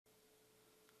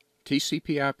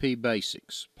TCP/IP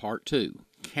Basics, Part 2,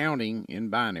 Counting in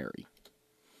Binary.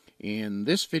 In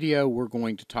this video, we're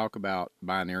going to talk about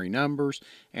binary numbers,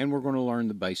 and we're going to learn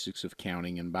the basics of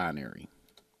counting in binary.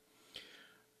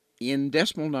 In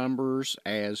decimal numbers,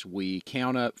 as we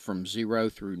count up from 0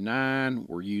 through 9,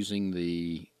 we're using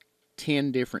the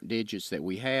 10 different digits that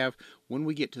we have. When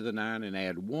we get to the 9 and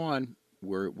add 1,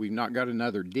 we've not got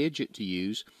another digit to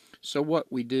use. So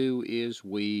what we do is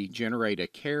we generate a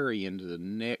carry into the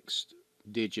next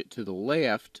digit to the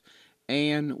left,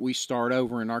 and we start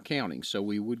over in our counting. So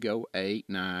we would go 8,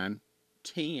 9,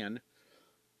 10,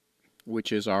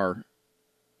 which is our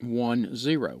 1,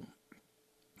 0.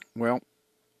 Well,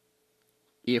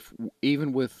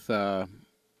 even with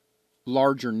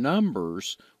larger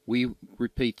numbers, we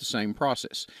repeat the same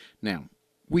process. Now,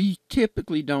 we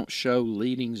typically don't show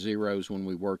leading zeros when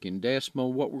we work in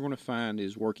decimal. What we're going to find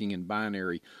is working in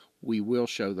binary, we will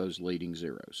show those leading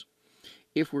zeros.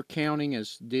 If we're counting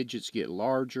as digits get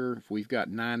larger, if we've got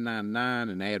 999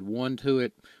 and add 1 to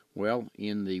it, well,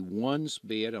 in the ones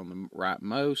bit on the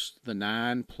rightmost, the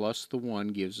 9 plus the 1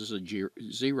 gives us a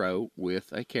 0 with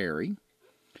a carry.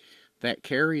 That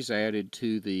carry is added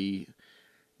to the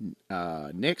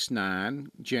next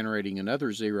 9, generating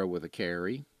another 0 with a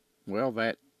carry. Well,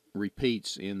 that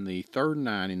repeats in the third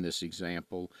 9 in this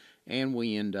example, and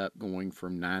we end up going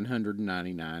from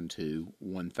 999 to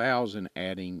 1000,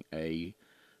 adding an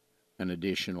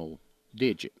additional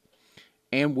digit.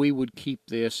 And we would keep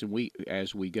this, and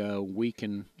as we go, we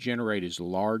can generate as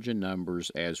large a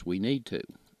numbers as we need to.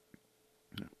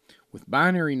 With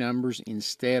binary numbers,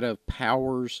 instead of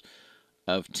powers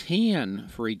of 10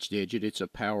 for each digit, it's a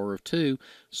power of 2.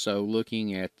 So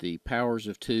looking at the powers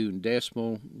of 2 in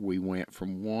decimal, we went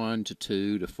from 1 to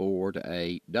 2 to 4 to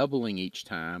 8, doubling each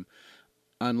time,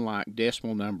 unlike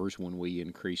decimal numbers when we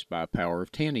increase by a power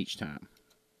of 10 each time.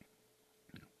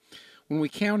 When we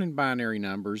count in binary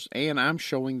numbers, and I'm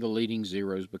showing the leading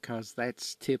zeros because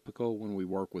that's typical when we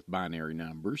work with binary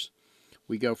numbers,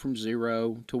 we go from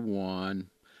 0 to 1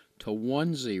 to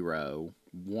 1 0,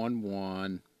 1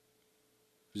 1,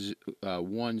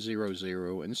 1 0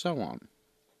 0, and so on.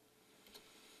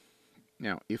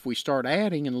 Now, if we start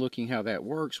adding and looking how that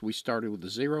works, we started with a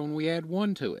 0 and we add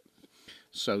 1 to it.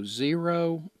 So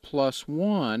 0 plus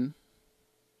 1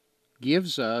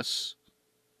 gives us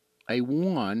a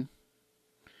 1.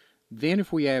 Then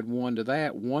if we add 1 to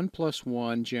that, 1 plus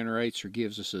 1 generates or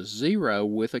gives us a 0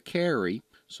 with a carry.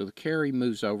 So the carry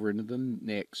moves over into the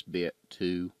next bit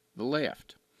to the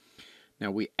left.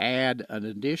 Now we add an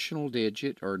additional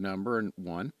digit or number, and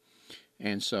 1.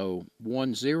 And so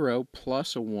 1 0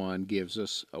 plus a 1 gives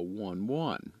us a 1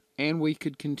 1. And we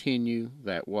could continue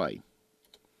that way.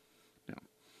 Now,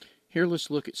 here let's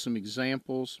look at some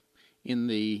examples. In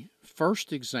the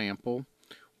first example,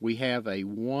 we have a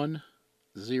 1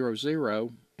 0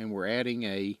 0, and we're adding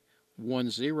a 1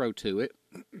 0 to it.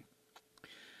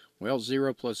 Well,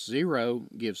 0 plus 0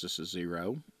 gives us a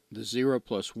 0. The 0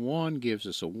 plus 1 gives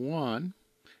us a 1.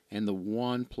 And the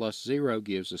 1 plus 0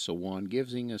 gives us a 1,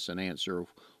 giving us an answer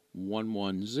of 1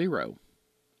 1 0.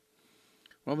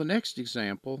 Well, the next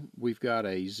example, we've got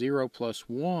a 0 plus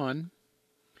 1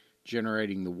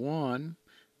 generating the 1.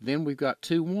 Then we've got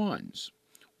two 1s.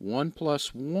 1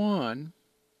 plus 1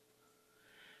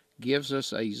 gives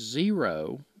us a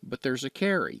 0, but there's a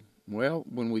carry. Well,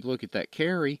 when we look at that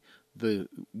carry, the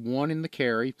 1 in the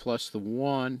carry plus the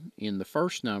 1 in the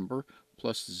first number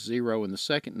plus the 0 in the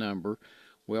second number,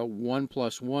 well, 1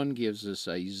 plus 1 gives us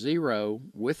a 0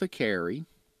 with a carry,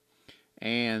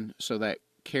 and so that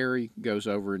carry goes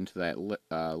over into that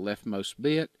leftmost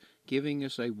bit, giving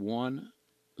us a 1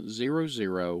 0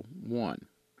 0 1.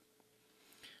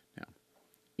 Now,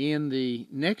 in the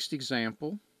next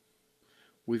example,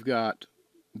 we've got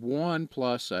 1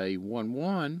 plus a 1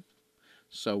 1,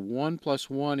 so 1 plus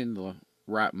 1 in the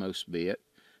rightmost bit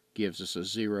gives us a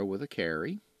 0 with a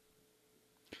carry.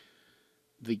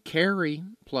 The carry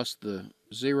plus the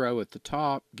 0 at the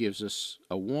top gives us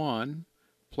a 1,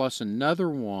 plus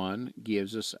another 1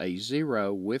 gives us a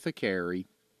 0 with a carry,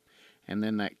 and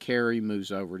then that carry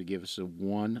moves over to give us a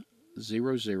 1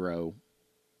 0 0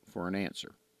 for an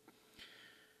answer.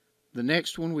 The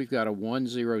next one, we've got a 1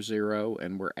 0 0,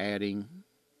 and we're adding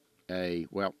a,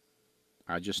 well,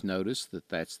 I just noticed that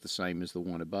that's the same as the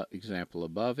one example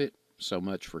above it. So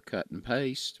much for cut and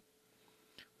paste.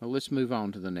 Well, let's move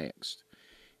on to the next.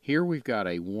 Here we've got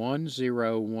a 1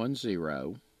 0 1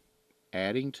 0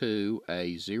 adding to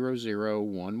a 0 0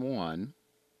 1 1,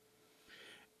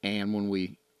 and when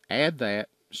we add that,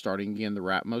 starting again the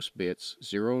rightmost bits,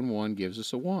 0 and 1 gives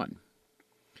us a 1.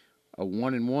 A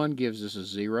 1 and 1 gives us a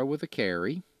 0 with a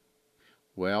carry.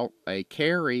 Well, a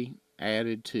carry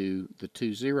added to the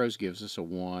two zeros gives us a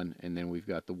 1, and then we've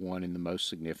got the 1 in the most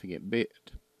significant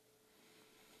bit.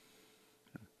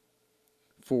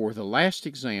 For the last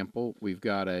example, we've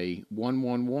got a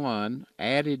 111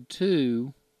 added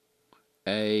to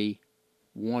a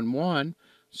 11,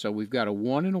 so we've got a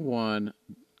 1 and a 1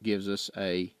 gives us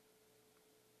a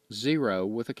 0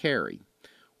 with a carry.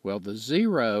 Well, the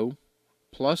 0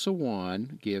 plus a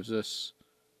 1 gives us,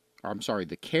 I'm sorry,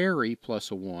 the carry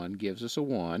plus a 1 gives us a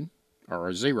 1, or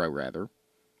a 0 rather.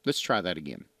 Let's try that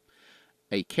again.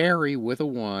 A carry with a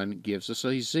 1 gives us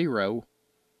a 0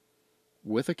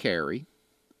 with a carry,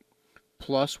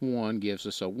 plus 1 gives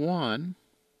us a 1,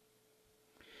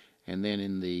 and then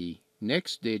in the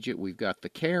next digit we've got the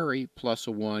carry plus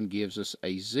a 1 gives us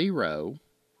a 0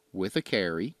 with a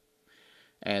carry.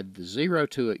 Add the 0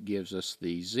 to it gives us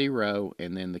the 0,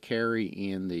 and then the carry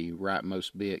in the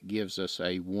rightmost bit gives us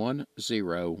a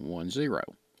 1010.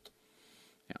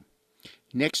 Now,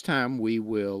 next time we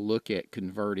will look at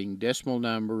converting decimal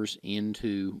numbers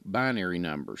into binary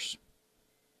numbers.